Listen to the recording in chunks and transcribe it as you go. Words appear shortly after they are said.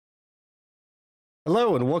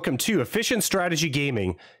Hello and welcome to Efficient Strategy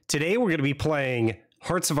Gaming. Today we're going to be playing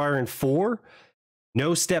Hearts of Iron 4,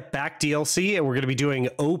 No Step Back DLC, and we're going to be doing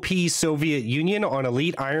OP Soviet Union on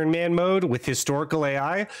Elite Iron Man mode with historical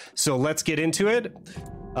AI. So let's get into it.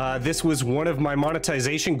 This was one of my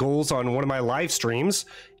monetization goals on one of my live streams,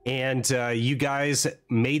 and you guys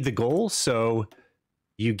made the goal, so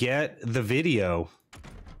you get the video.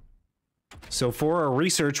 So for our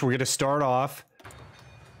research, we're going to start off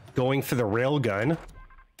going for the railgun,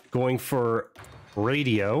 going for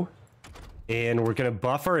radio, and we're going to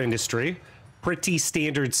buff our industry. Pretty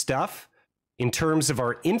standard stuff. In terms of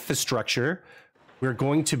our infrastructure, we're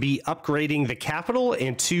going to be upgrading the capital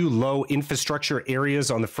and two low infrastructure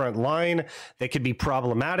areas on the front line that could be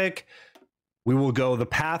problematic. We will go the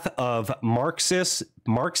path of Marxism,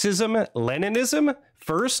 Leninism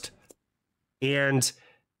first, and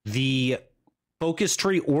the focus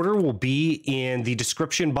tree order will be in the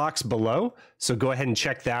description box below, so go ahead and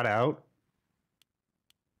check that out.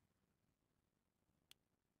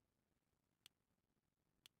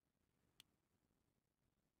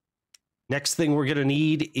 Next thing we're going to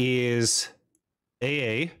need is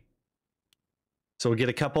AA. So we'll get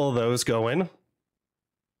a couple of those going.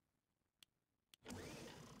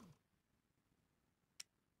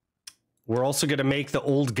 We're also going to make the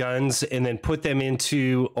old guns and then put them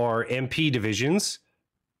into our MP divisions.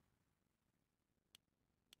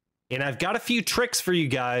 And I've got a few tricks for you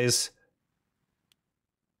guys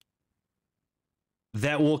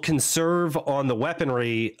that will conserve on the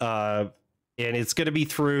weaponry, and it's going to be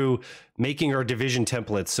through making our division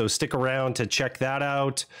templates. So stick around to check that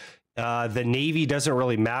out. The Navy doesn't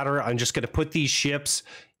really matter. I'm just going to put these ships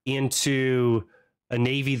into a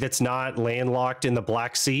Navy that's not landlocked in the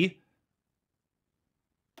Black Sea.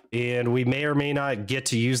 And we may or may not get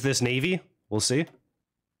to use this Navy. We'll see.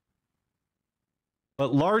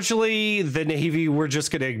 But largely, the Navy, we're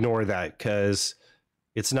just going to ignore that because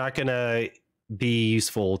it's not going to be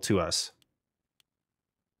useful to us.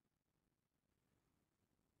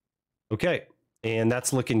 Okay, and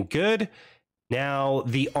that's looking good. Now,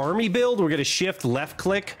 the army build, we're going to shift left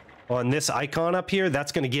click on this icon up here.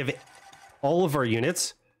 That's going to give all of our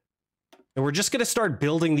units. And we're just going to start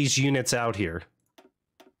building these units out here.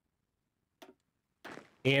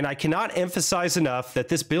 And I cannot emphasize enough that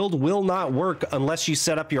this build will not work unless you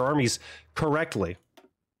set up your armies correctly.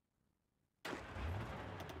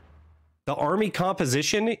 The army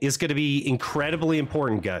composition is going to be incredibly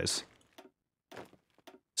important, guys.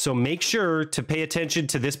 So make sure to pay attention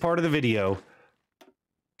to this part of the video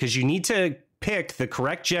because you need to pick the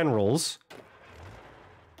correct generals.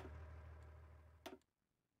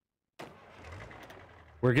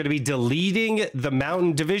 We're going to be deleting the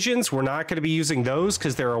mountain divisions. We're not going to be using those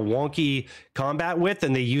because they're a wonky combat width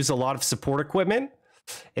and they use a lot of support equipment.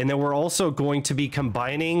 And then we're also going to be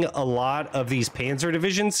combining a lot of these panzer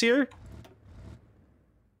divisions here.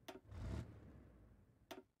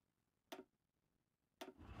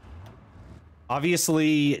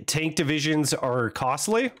 Obviously, tank divisions are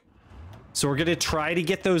costly. So we're going to try to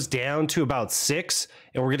get those down to about 6.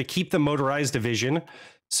 And we're going to keep the motorized division.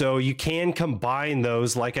 So you can combine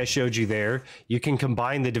those like I showed you there. You can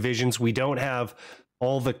combine the divisions. We don't have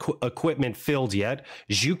all the equipment filled yet.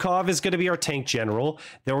 Zhukov is going to be our tank general.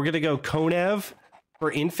 Then we're going to go Konev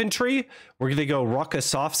for infantry. We're going to go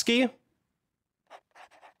Rokossovsky.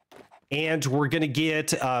 And we're going to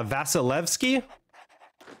get Vasilevsky.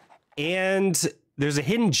 And there's a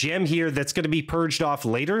hidden gem here that's going to be purged off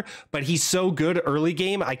later, but he's so good early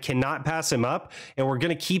game, I cannot pass him up. And we're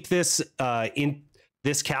going to keep this in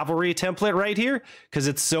this cavalry template right here because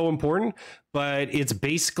it's so important, but it's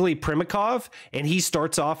basically Primakov, and he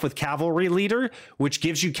starts off with cavalry leader, which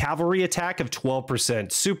gives you cavalry attack of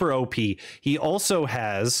 12%. Super OP. He also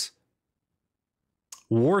has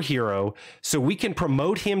war hero, so we can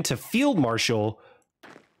promote him to field marshal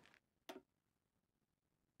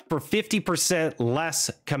for 50% less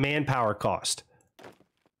command power cost.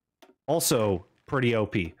 Also pretty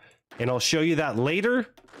OP. And I'll show you that later.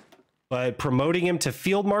 But promoting him to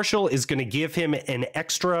field marshal is going to give him an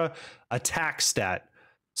extra attack stat.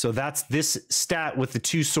 So that's this stat with the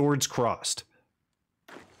 2 swords crossed.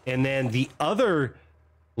 And then the other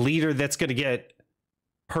leader that's going to get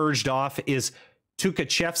purged off is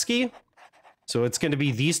Tukhachevsky. So it's going to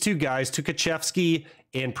be these 2 guys, Tukhachevsky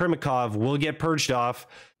and Primakov, will get purged off.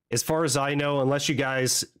 As far as I know, unless you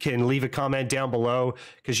guys can leave a comment down below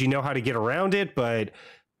because you know how to get around it, but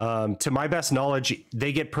to my best knowledge,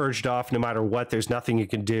 they get purged off no matter what. There's nothing you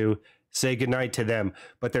can do. Say goodnight to them.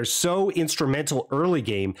 But they're so instrumental early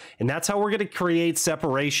game, and that's how we're going to create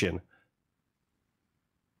separation.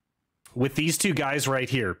 with these two guys right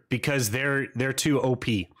here because they're too OP.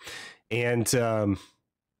 And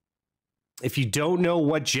if you don't know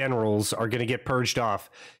what generals are going to get purged off,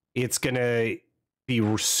 it's going to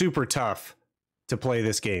be super tough to play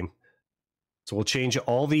this game. So we'll change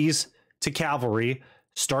all these to cavalry,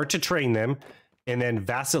 start to train them, and then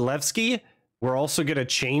Vasilevsky, we're also going to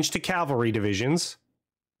change to cavalry divisions,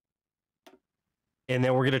 and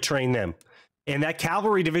then we're going to train them. And that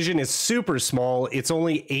cavalry division is super small. It's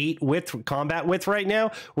only 8 width, combat width right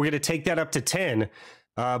now. We're going to take that up to 10,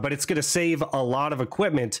 but it's going to save a lot of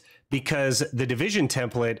equipment because the division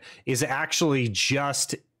template is actually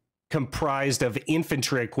just comprised of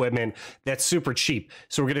infantry equipment that's super cheap.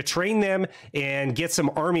 So we're going to train them and get some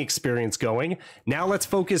army experience going. Now let's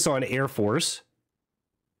focus on Air Force.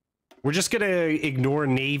 We're just going to ignore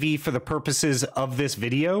Navy for the purposes of this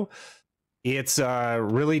video. It's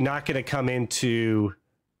really not going to come into,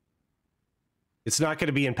 it's not going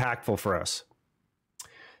to be impactful for us.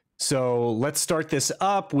 So let's start this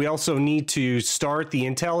up. We also need to start the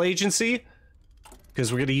Intel Agency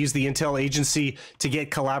because we're going to use the Intel Agency to get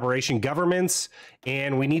collaboration governments.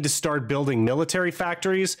 And we need to start building military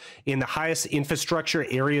factories in the highest infrastructure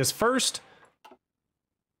areas first.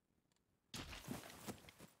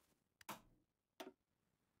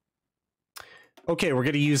 Okay, we're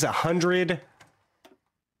going to use 100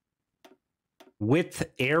 width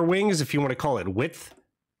air wings, if you want to call it width.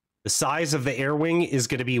 The size of the air wing is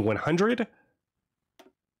going to be 100.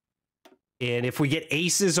 And if we get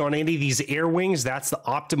aces on any of these air wings, that's the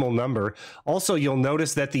optimal number. Also, you'll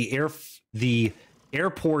notice that the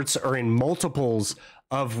airports are in multiples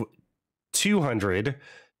of 200,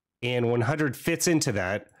 and 100 fits into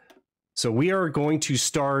that. So we are going to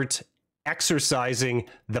start exercising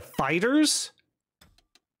the fighters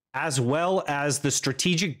as well as the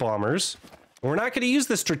strategic bombers. We're not going to use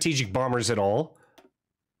the strategic bombers at all.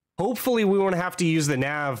 Hopefully we won't have to use the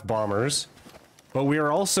nav bombers, but we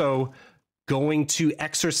are also going to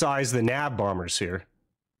exercise the nav bombers here.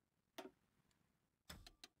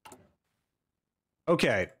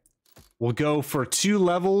 Okay, we'll go for 2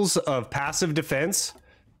 levels of passive defense.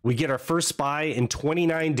 We get our first spy in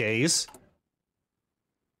 29 days.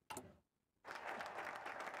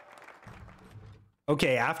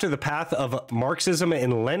 Okay, after the path of Marxism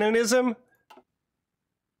and Leninism,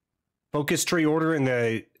 focus tree order in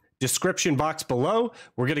the description box below.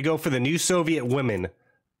 We're going to go for the new Soviet women.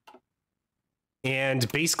 And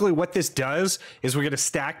basically what this does is we're going to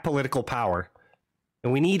stack political power.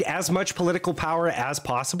 And we need as much political power as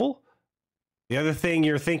possible. The other thing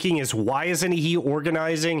you're thinking is, why isn't he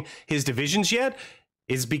organizing his divisions yet?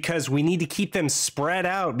 Is because we need to keep them spread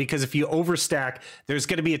out, because if you overstack, there's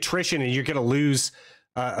going to be attrition and you're going to lose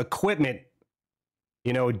equipment,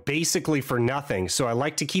 you know, basically for nothing. So I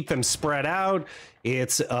like to keep them spread out.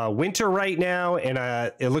 It's winter right now,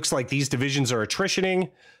 and it looks like these divisions are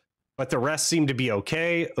attritioning, but the rest seem to be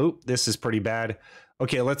okay. Oh, this is pretty bad.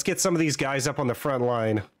 Okay, let's get some of these guys up on the front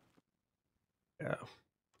line. Yeah.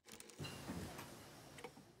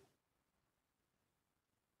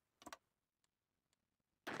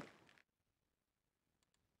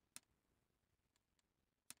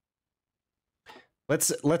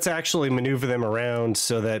 Let's actually maneuver them around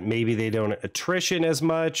so that maybe they don't attrition as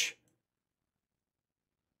much.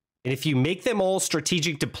 And if you make them all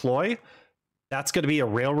strategic deploy, that's going to be a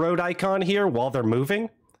railroad icon here while they're moving.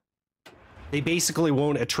 They basically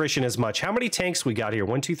won't attrition as much. How many tanks we got here?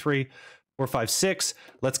 1, 2, 3, 4, 5, 6.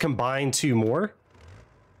 Let's combine 2 more.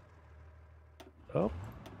 Oh.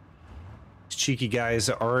 These cheeky guys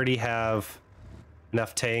already have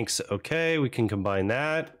enough tanks. Okay, we can combine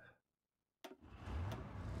that.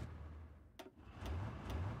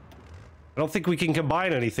 I don't think we can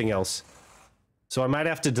combine anything else. So I might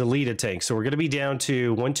have to delete a tank. So we're going to be down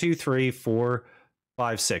to 1, 2, 3, 4,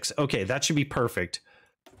 5, 6. Okay, that should be perfect.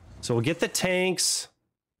 So we'll get the tanks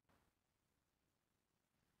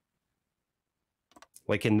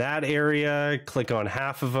like in that area, click on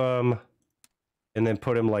half of them, and then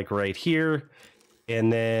put them like right here.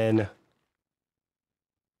 And then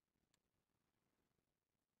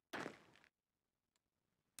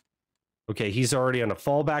okay, he's already on a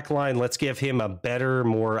fallback line. Let's give him a better,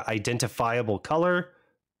 more identifiable color.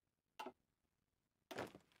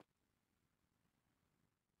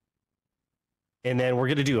 And then we're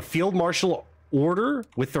going to do a field marshal order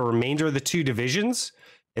with the remainder of the 2 divisions.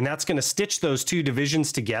 And that's going to stitch those 2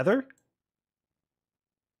 divisions together.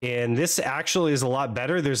 And this actually is a lot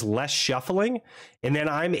better. There's less shuffling. And then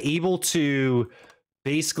I'm able to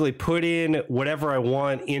basically put in whatever I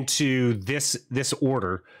want into this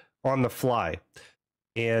order on the fly.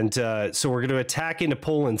 And so we're going to attack into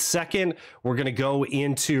Poland second. We're going to go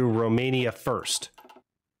into Romania first.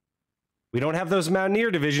 We don't have those Mountaineer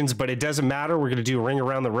divisions, but it doesn't matter. We're going to do a ring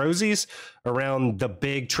around the Rosies, around the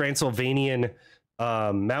big Transylvanian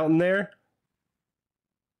mountain there.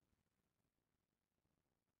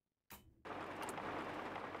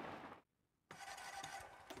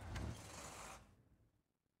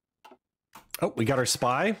 Oh, we got our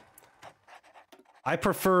spy. I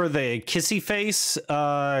prefer the Kissy Face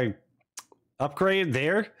upgrade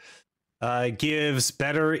there. Gives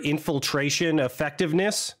better infiltration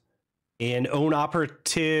effectiveness. And own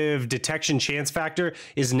operative detection chance factor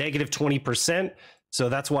is negative 20%. So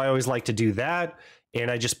that's why I always like to do that.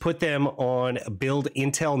 And I just put them on build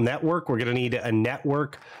Intel network. We're going to need a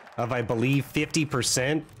network of, I believe,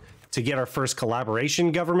 50% to get our first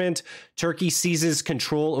collaboration government. Turkey seizes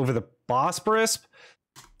control over the Bosporus.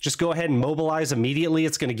 Just go ahead and mobilize immediately.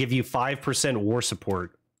 It's going to give you 5% war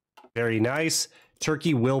support. Very nice.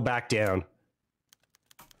 Turkey will back down.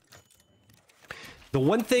 The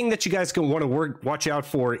one thing that you guys can want to watch out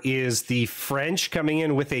for is the French coming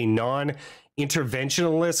in with a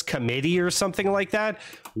non-interventionalist committee or something like that.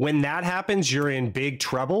 When that happens, you're in big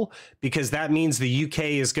trouble, because that means the UK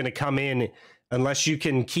is going to come in unless you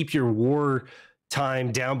can keep your war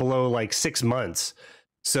time down below like 6 months.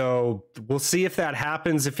 So we'll see if that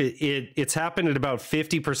happens. If it's happened at about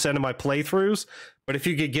 50% of my playthroughs, but if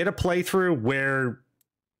you could get a playthrough where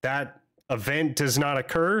that event does not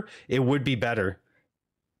occur, it would be better.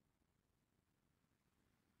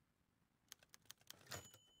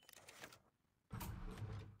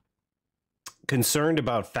 Concerned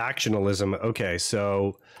about factionalism. Okay,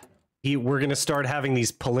 so we're going to start having these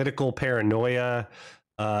political paranoia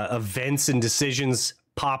events and decisions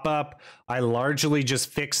pop up. I largely just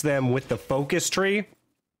fix them with the focus tree.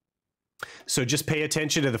 So just pay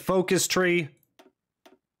attention to the focus tree,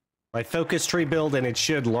 my focus tree build, and it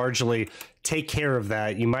should largely take care of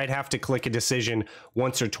that. You might have to click a decision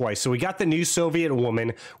once or twice. So we got the new Soviet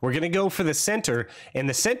woman. We're going to go for the center, and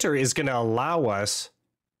the center is going to allow us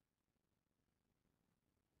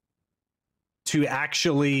to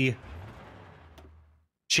actually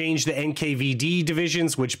change the NKVD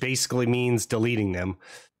divisions, which basically means deleting them.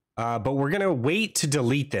 But we're going to wait to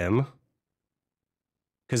delete them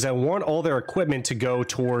because I want all their equipment to go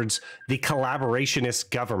towards the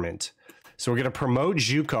collaborationist government. So we're going to promote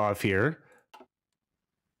Zhukov here.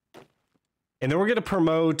 And then we're going to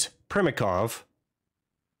promote Primakov,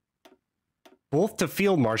 both to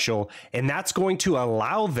Field Marshal, and that's going to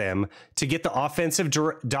allow them to get the offensive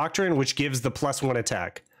doctrine, which gives the +1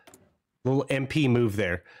 attack. Little MP move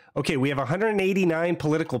there. Okay, we have 189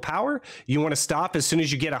 political power. You want to stop as soon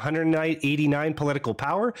as you get 189 political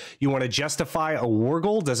power. You want to justify a war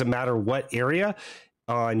goal, doesn't matter what area,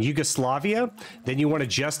 on Yugoslavia. Then you want to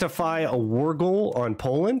justify a war goal on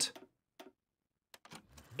Poland.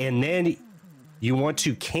 And then you want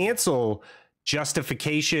to cancel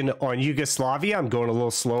justification on Yugoslavia. I'm going a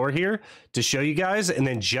little slower here to show you guys, and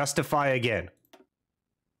then justify again.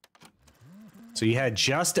 So you had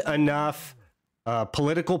just enough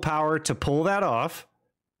political power to pull that off.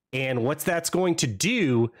 And what that's going to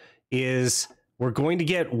do is we're going to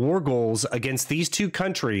get war goals against these two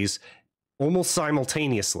countries almost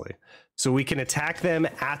simultaneously. So we can attack them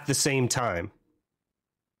at the same time.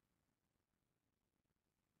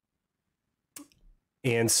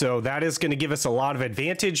 And so that is going to give us a lot of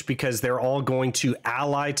advantage because they're all going to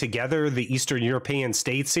ally together, the Eastern European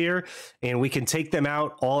states here, and we can take them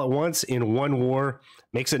out all at once in one war.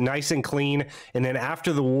 Makes it nice and clean. And then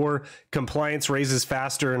after the war, compliance raises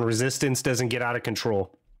faster and resistance doesn't get out of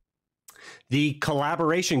control. The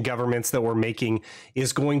collaboration governments that we're making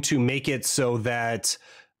is going to make it so that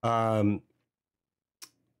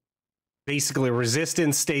basically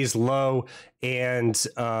resistance stays low and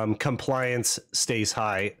compliance stays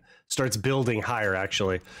high, starts building higher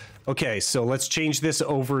actually. Okay, so let's change this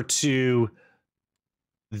over to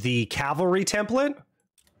the cavalry template,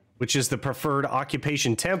 which is the preferred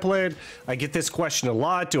occupation template. I get this question a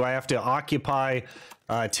lot. Do I have to occupy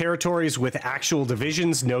territories with actual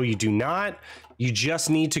divisions? No, you do not. You just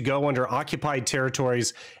need to go under occupied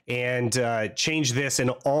territories and change this,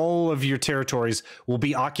 and all of your territories will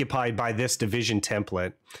be occupied by this division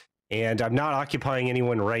template. And I'm not occupying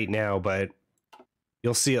anyone right now, but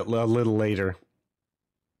you'll see it a little later.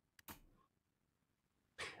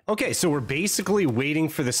 Okay, so we're basically waiting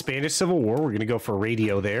for the Spanish Civil War. We're going to go for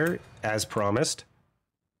radio there, as promised.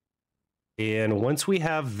 And once we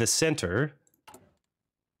have the center,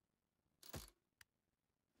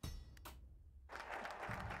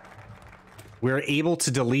 we're able to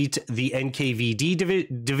delete the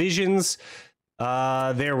NKVD divisions.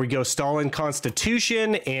 There we go, Stalin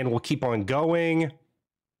Constitution, and we'll keep on going.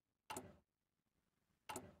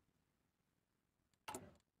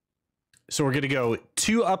 So we're going to go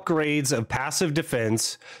 2 upgrades of passive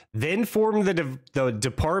defense, then form the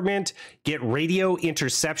department, get radio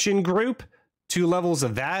interception group, 2 levels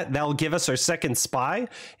of that. That'll give us our second spy.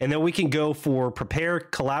 And then we can go for prepare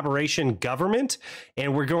collaboration government.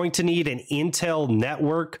 And we're going to need an intel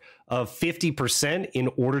network of 50% in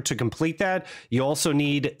order to complete that. You also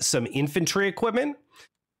need some infantry equipment.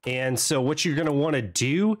 And so what you're going to want to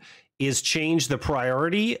do is change the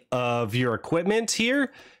priority of your equipment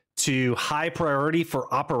here to high priority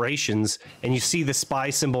for operations. And you see the spy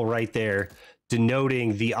symbol right there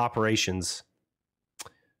denoting the operations.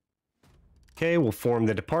 Okay, we'll form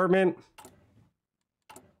the department.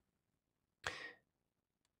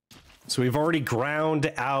 So we've already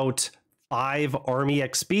ground out 5 Army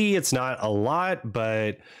XP. It's not a lot,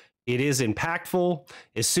 but it is impactful.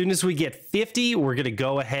 As soon as we get 50, we're going to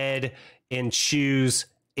go ahead and choose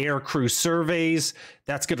air crew surveys.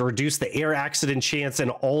 That's going to reduce the air accident chance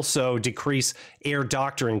and also decrease air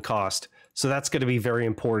doctoring cost. So that's going to be very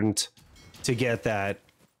important to get that.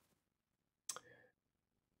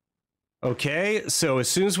 Okay, so as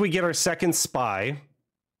soon as we get our second spy,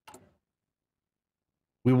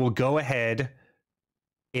 we will go ahead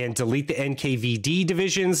and delete the NKVD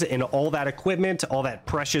divisions, and all that equipment, all that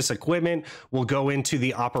precious equipment will go into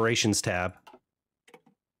the operations tab.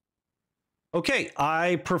 Okay,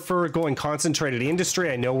 I prefer going concentrated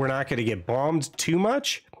industry. I know we're not going to get bombed too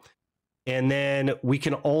much. And then we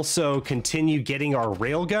can also continue getting our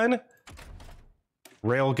railgun.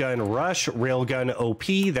 Railgun rush, railgun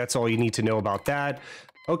OP. That's all you need to know about that.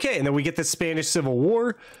 Okay, and then we get the Spanish Civil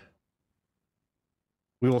War.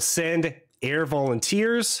 We will send air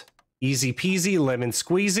volunteers. Easy peasy, lemon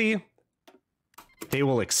squeezy. They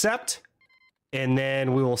will accept. And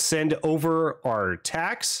then we will send over our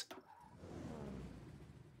tax.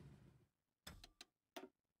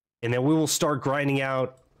 And then we will start grinding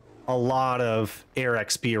out a lot of air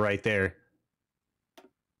XP right there.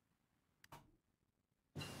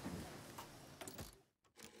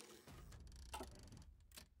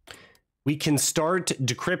 We can start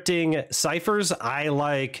decrypting ciphers. I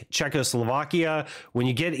like Czechoslovakia. When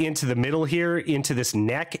you get into the middle here, into this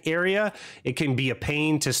neck area, it can be a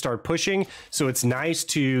pain to start pushing. So it's nice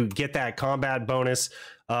to get that combat bonus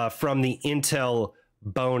from the intel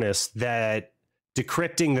bonus that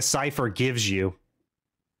decrypting the cipher gives you.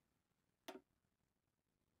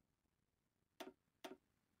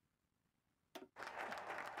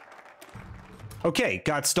 Okay,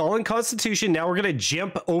 got Stalin Constitution. Now we're going to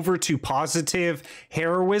jump over to positive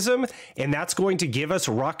heroism, and that's going to give us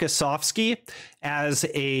Rokossovsky as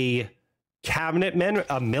a cabinet member,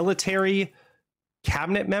 a military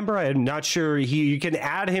cabinet member. I'm not sure. You can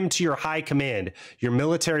add him to your high command, your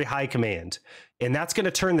military high command, and that's going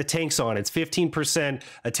to turn the tanks on. It's 15%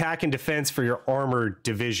 attack and defense for your armored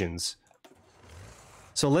divisions.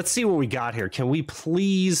 So let's see what we got here. Can we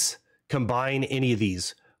please combine any of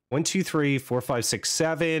these? 1, 2, 3, 4, 5, 6,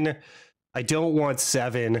 7. I don't want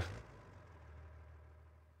 7.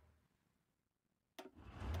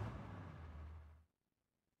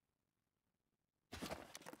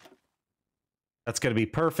 That's going to be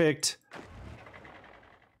perfect.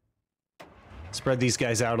 Spread these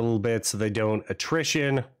guys out a little bit so they don't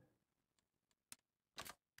attrition.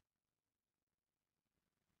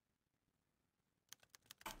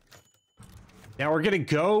 Now we're going to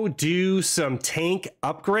go do some tank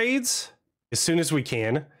upgrades as soon as we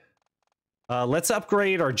can. Let's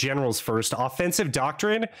upgrade our generals first. Offensive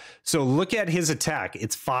doctrine. So look at his attack.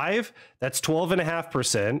 It's 5. That's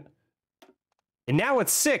 12.5%. And now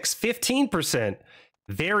it's 6, 15%.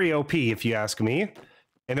 Very OP, if you ask me.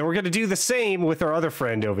 And then we're going to do the same with our other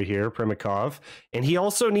friend over here, Primakov. And he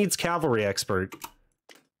also needs cavalry expert.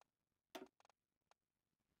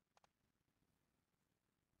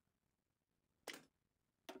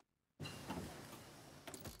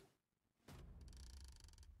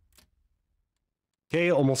 Okay,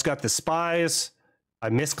 almost got the spies. I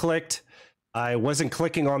misclicked. I wasn't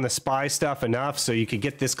clicking on the spy stuff enough, so you could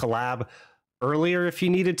get this collab earlier if you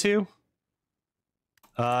needed to.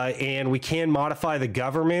 And we can modify the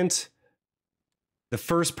government. The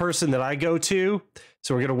first person that I go to,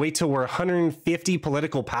 so we're going to wait till we're 150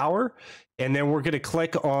 political power, and then we're going to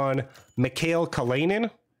click on Mikhail Kalinin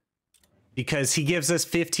because he gives us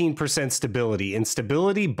 15% stability, and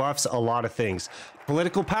stability buffs a lot of things.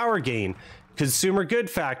 Political power gain. Consumer good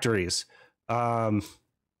factories,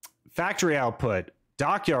 factory output,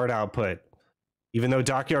 dockyard output, even though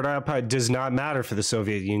dockyard output does not matter for the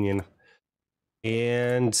Soviet Union.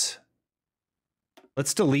 And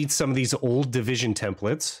Let's delete some of these old division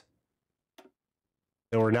templates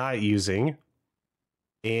that we're not using.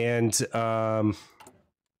 And so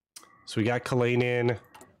we got Kalanin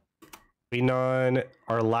waiting on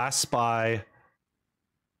our last spy.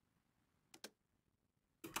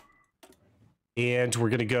 And we're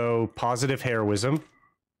going to go positive heroism.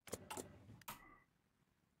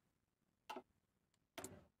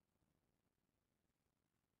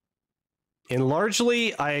 And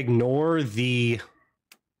largely, I ignore the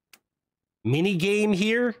mini game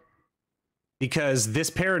here because this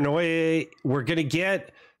paranoia, we're going to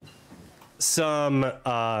get some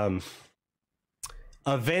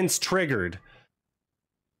events triggered,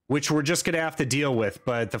 which we're just going to have to deal with.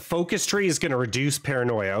 But the focus tree is going to reduce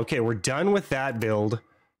paranoia. Okay, we're done with that build.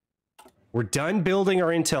 We're done building our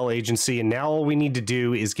intel agency, and now all we need to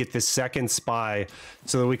do is get this second spy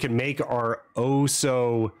so that we can make our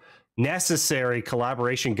oh-so necessary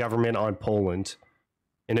collaboration government on Poland.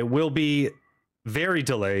 And it will be very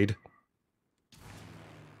delayed.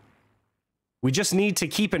 We just need to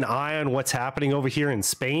keep an eye on what's happening over here in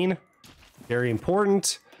Spain. Very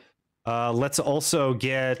important. Let's also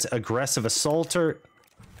get aggressive assaulter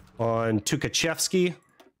on Tukhachevsky.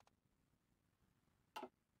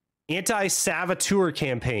 Anti-saboteur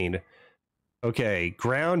campaign. Okay,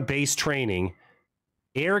 ground-based training.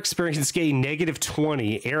 Air experience gain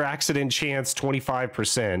 -20. Air accident chance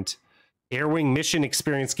 25%. Air wing mission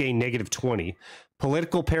experience gain -20.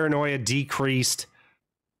 Political paranoia decreased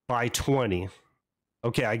by 20.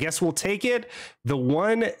 Okay, I guess we'll take it. The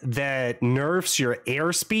one that nerfs your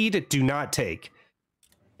airspeed, do not take.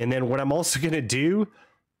 And then what I'm also going to do,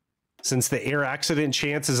 since the air accident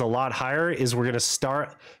chance is a lot higher, is we're going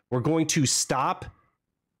to stop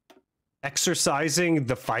exercising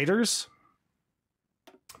the fighters,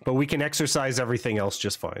 but we can exercise everything else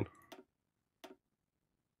just fine.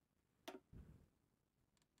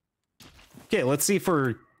 Okay, let's see if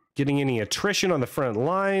we're getting any attrition on the front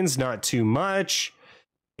lines. Not too much.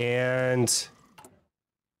 And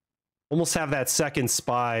almost have that second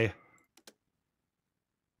spy.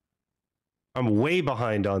 I'm way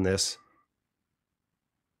behind on this.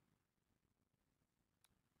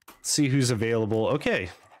 Let's see who's available. Okay.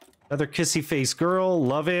 Another kissy face girl.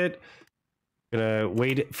 Love it. Gonna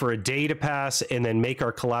wait for a day to pass and then make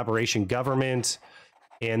our collaboration government.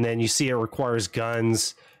 And then you see it requires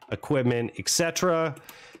guns, equipment, etc.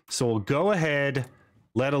 So we'll go ahead,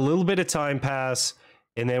 let a little bit of time pass,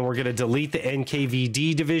 and then we're gonna delete the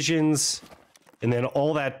NKVD divisions, and then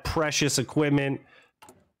all that precious equipment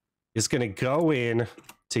is gonna go in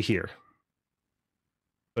to here.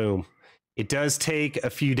 Boom. It does take a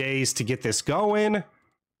few days to get this going.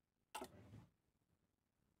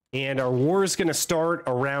 And our war is going to start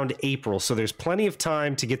around April, so there's plenty of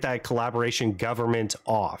time to get that collaboration government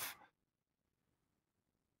off.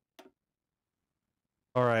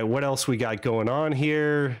 All right, what else we got going on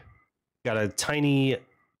here? Got a tiny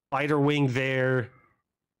fighter wing there.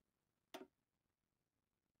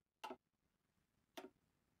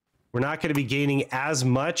 We're not going to be gaining as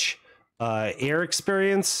much air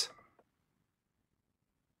experience.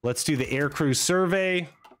 Let's do the aircrew survey.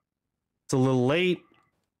 It's a little late.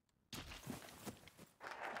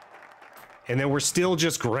 And then we're still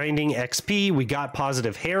just grinding XP. We got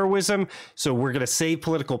positive heroism, so we're going to save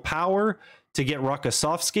political power to get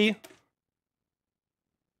Rokossovsky.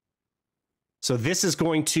 So this is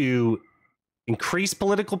going to increase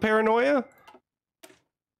political paranoia.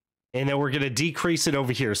 And then we're going to decrease it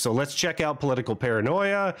over here. So let's check out political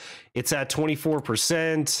paranoia. It's at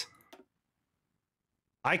 24%.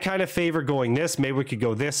 I kind of favor going this. Maybe we could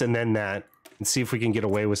go this and then that and see if we can get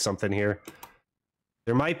away with something here.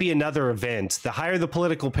 There might be another event. The higher the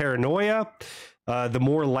political paranoia, the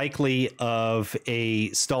more likely of a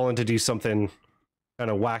Stalin to do something kind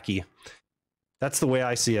of wacky. That's the way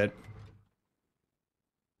I see it.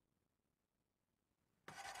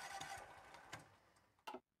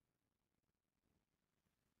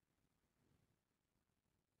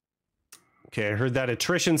 Okay, I heard that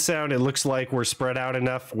attrition sound. It looks like we're spread out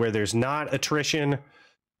enough where there's not attrition.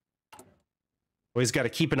 Always got to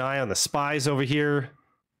keep an eye on the spies over here.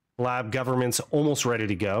 Collab government's almost ready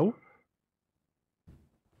to go.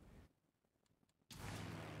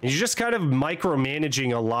 And you're just kind of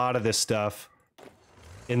micromanaging a lot of this stuff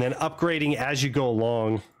and then upgrading as you go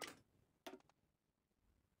along.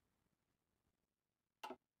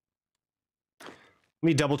 Let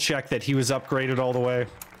me double check that he was upgraded all the way.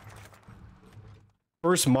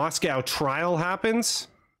 First Moscow trial happens.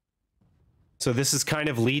 So this is kind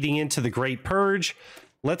of leading into the Great Purge.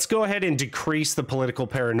 Let's go ahead and decrease the political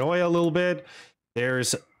paranoia a little bit.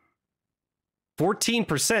 There's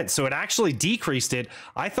 14%. So it actually decreased it.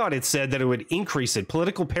 I thought it said that it would increase it.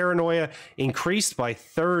 Political paranoia increased by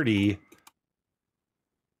 30.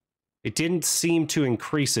 It didn't seem to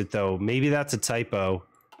increase it, though. Maybe that's a typo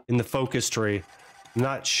in the focus tree. I'm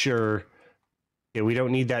not sure. Yeah, we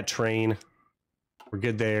don't need that train. We're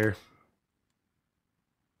good there.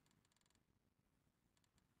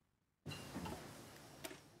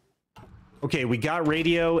 Okay, we got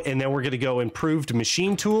radio, and then we're going to go improved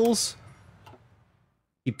machine tools.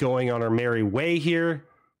 Keep going on our merry way here.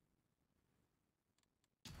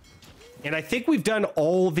 And I think we've done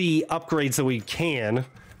all the upgrades that we can.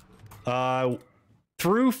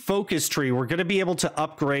 Through focus tree, we're going to be able to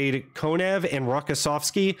upgrade Konev and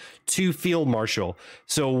Rokossovsky to Field Marshal.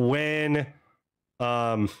 So when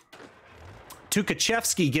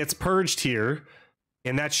Tukhachevsky gets purged here,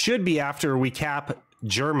 and that should be after we cap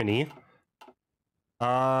Germany,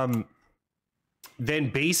 then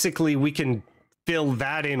basically we can fill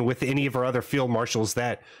that in with any of our other field marshals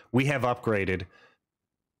that we have upgraded.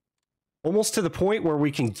 Almost to the point where we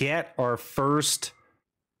can get our first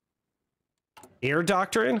air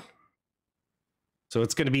doctrine. So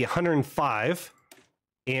it's going to be 105.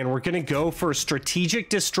 And we're going to go for strategic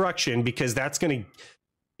destruction because that's going to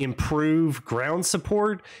improve ground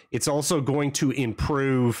support. It's also going to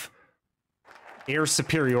improve air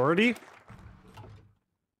superiority.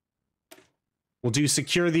 We'll do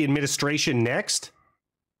secure the administration next.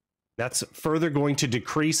 That's further going to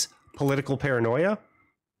decrease political paranoia.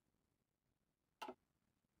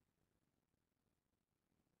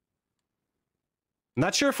 I'm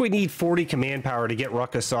not sure if we need 40 command power to get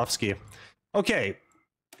Rokossovsky. Okay.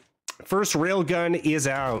 First railgun is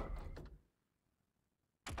out.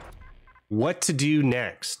 What to do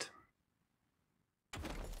next?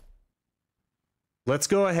 Let's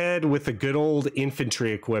go ahead with the good old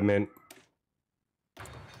infantry equipment.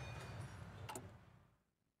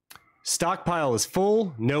 Stockpile is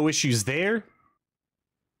full. No issues there.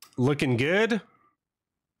 Looking good.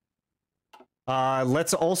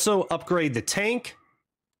 Let's also upgrade the tank.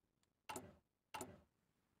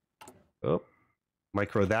 Oh,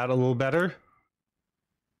 micro that a little better.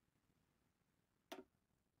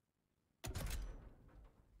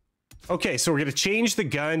 Okay, so we're going to change the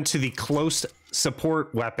gun to the close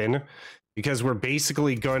support weapon because we're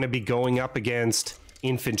basically going to be going up against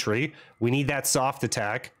infantry. We need that soft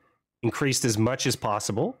attack increased as much as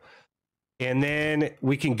possible. And then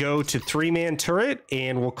we can go to 3-man turret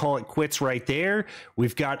and we'll call it quits right there.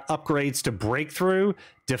 We've got upgrades to breakthrough,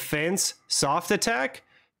 defense, soft attack,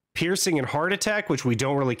 piercing and hard attack, which we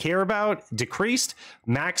don't really care about, decreased,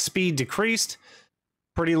 max speed decreased,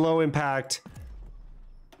 pretty low impact,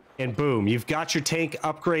 and boom, you've got your tank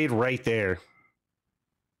upgrade right there.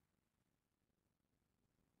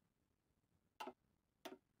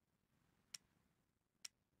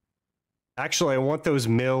 Actually, I want those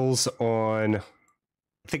mills on, I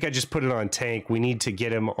think I just put it on tank. We need to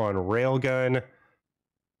get him on railgun.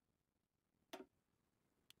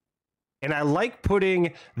 And I like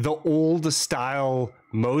putting the old style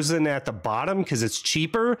Mosin at the bottom because it's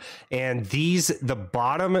cheaper. And the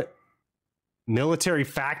bottom military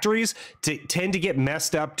factories tend to get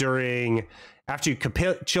messed up after you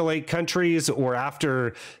capitulate countries or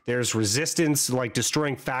after there's resistance, like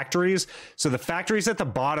destroying factories. So the factories at the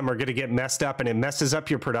bottom are going to get messed up and it messes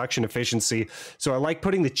up your production efficiency. So I like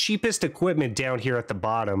putting the cheapest equipment down here at the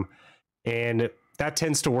bottom, and that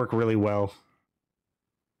tends to work really well.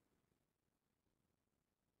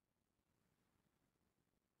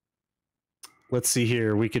 Let's see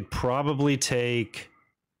here. We could probably take...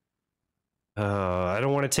 I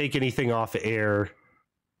don't want to take anything off air.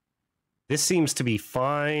 This seems to be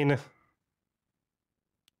fine.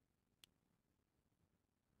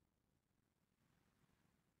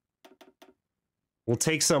 We'll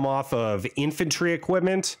take some off of infantry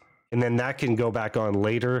equipment, and then that can go back on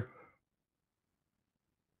later.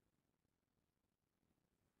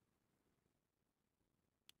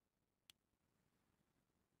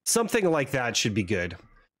 Something like that should be good.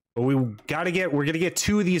 But we're gonna get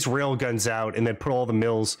 2 of these railguns out and then put all the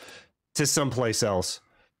mills to someplace else.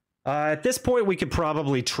 At this point, we could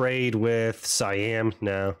probably trade with Siam.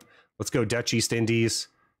 No, let's go Dutch East Indies.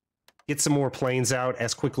 Get some more planes out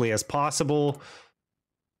as quickly as possible.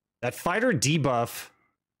 That fighter debuff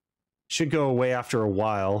should go away after a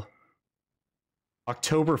while.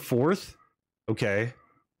 October 4th. Okay.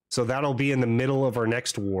 So that'll be in the middle of our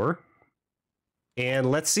next war.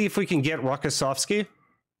 And let's see if we can get Rokossovsky.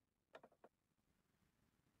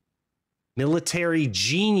 Military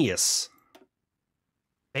genius.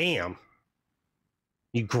 Bam.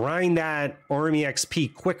 You grind that army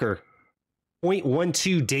XP quicker.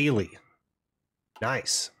 0.12 daily.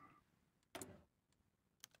 Nice.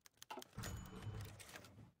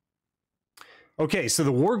 Okay, so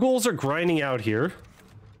the war goals are grinding out here.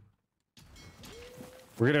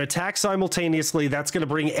 We're going to attack simultaneously. That's going to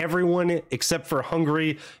bring everyone except for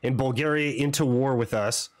Hungary and Bulgaria into war with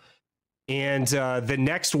us. And the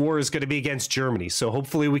next war is going to be against Germany. So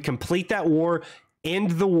hopefully we complete that war,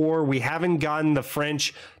 end the war. We haven't gotten the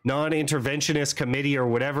French non-interventionist committee or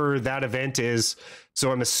whatever that event is.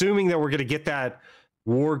 So I'm assuming that we're going to get that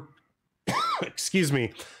war, excuse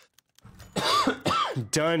me,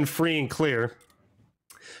 done free and clear.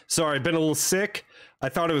 Sorry, I've been a little sick. I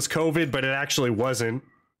thought it was COVID, but it actually wasn't.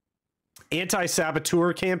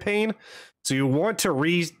 Anti-saboteur campaign. So you want to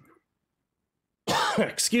read,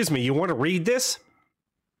 excuse me, you want to read this?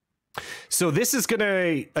 So this is going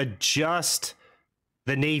to adjust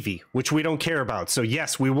the Navy, which we don't care about. So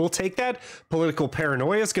yes, we will take that. Political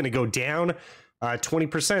paranoia is going to go down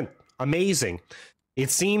 20%. Amazing. It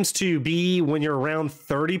seems to be when you're around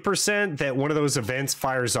 30% that one of those events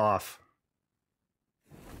fires off.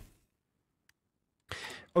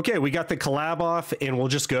 Okay, we got the collab off, and we'll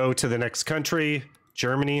just go to the next country,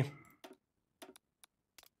 Germany.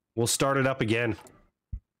 We'll start it up again.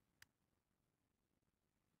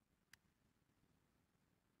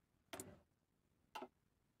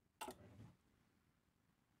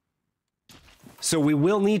 So we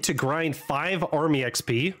will need to grind 5 army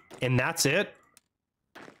XP, and that's it.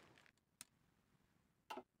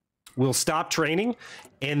 We'll stop training,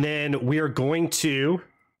 and then we are going to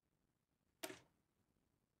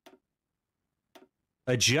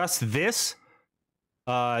adjust this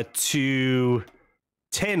to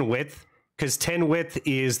 10 width, because 10 width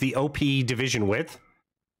is the OP division width.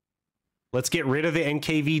 Let's get rid of the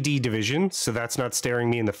NKVD division, so that's not staring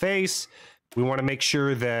me in the face. We want to make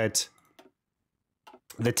sure that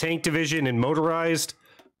the tank division and motorized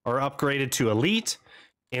are upgraded to elite,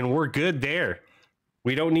 and we're good there.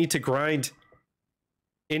 We don't need to grind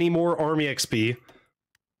any more army XP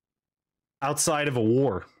outside of a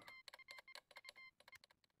war.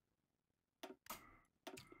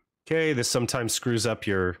 Okay, this sometimes screws up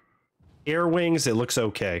your air wings. It looks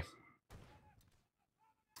okay.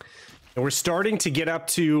 And we're starting to get up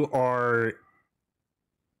to our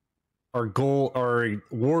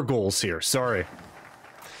war goals here. Sorry.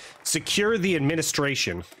 Secure the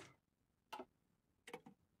administration.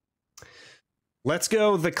 Let's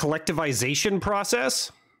go the collectivization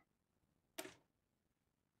process.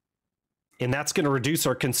 And that's going to reduce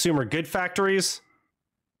our consumer good factories.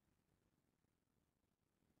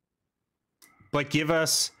 But give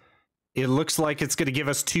us, it looks like it's going to give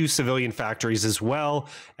us 2 civilian factories as well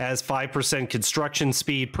as 5% construction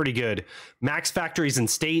speed. Pretty good. Max factories in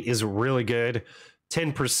state is really good.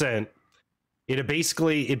 10%. It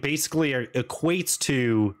basically equates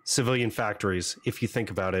to civilian factories if you think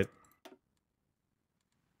about it.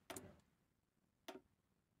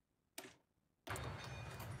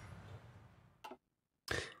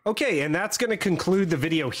 Okay, and that's going to conclude the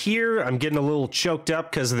video here. I'm getting a little choked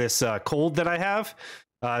up because of this cold that I have.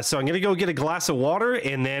 So I'm going to go get a glass of water,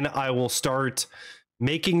 and then I will start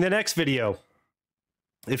making the next video.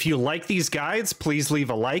 If you like these guides, please leave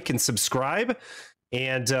a like and subscribe.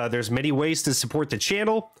 And there's many ways to support the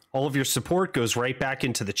channel. All of your support goes right back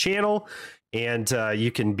into the channel. And you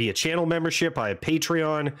can be a channel membership. I have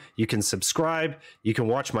Patreon. You can subscribe. You can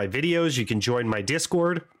watch my videos. You can join my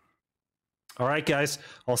Discord. All right, guys,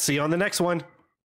 I'll see you on the next one.